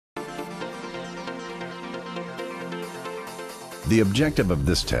The objective of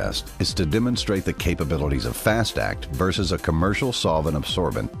this test is to demonstrate the capabilities of Fast Act versus a commercial solvent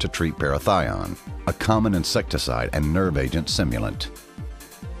absorbent to treat Parathion, a common insecticide and nerve agent simulant.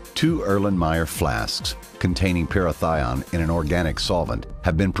 2 Erlenmeyer flasks containing Parathion in an organic solvent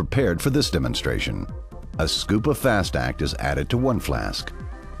have been prepared for this demonstration. A scoop of Fast Act is added to 1 flask.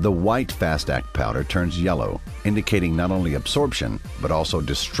 The white Fast Act powder turns yellow, indicating not only absorption but also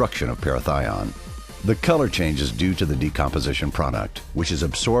destruction of Parathion. The color change is due to the decomposition product, which is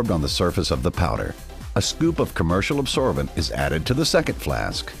absorbed on the surface of the powder. A scoop of commercial absorbent is added to the 2nd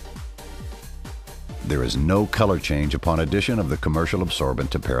flask. There is no color change upon addition of the commercial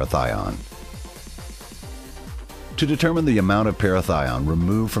absorbent to Parathion. To determine the amount of Parathion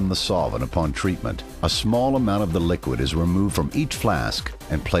removed from the solvent upon treatment, a small amount of the liquid is removed from each flask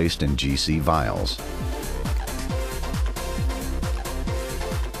and placed in GC vials.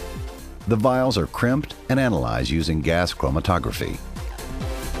 The vials are crimped and analyzed using gas chromatography.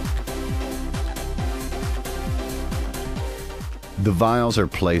 The vials are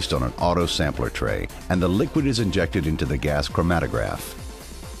placed on an auto sampler tray and the liquid is injected into the gas chromatograph.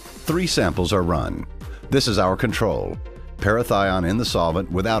 3 samples are run. This is our control: Parathion in the solvent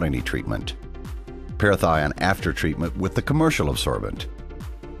without any treatment, Parathion after treatment with the commercial absorbent,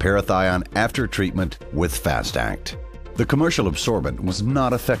 Parathion after treatment with Fast Act. The commercial absorbent was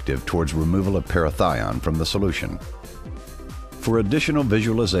not effective towards removal of Parathion from the solution. For additional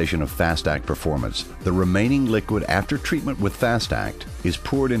visualization of Fast Act performance, the remaining liquid after treatment with Fast Act is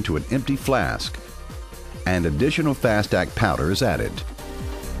poured into an empty flask and additional Fast Act powder is added.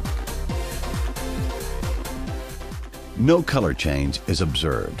 No color change is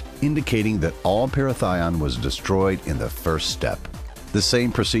observed, indicating that all Parathion was destroyed in the first step. The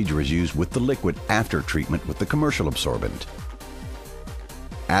same procedure is used with the liquid after treatment with the commercial absorbent.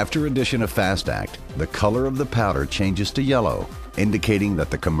 After addition of Fast Act, the color of the powder changes to yellow, indicating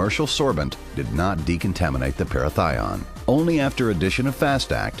that the commercial sorbent did not decontaminate the Parathion. Only after addition of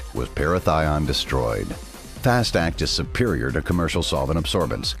Fast Act was Parathion destroyed. Fast Act is superior to commercial solvent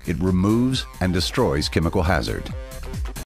absorbents. It removes and destroys chemical hazard.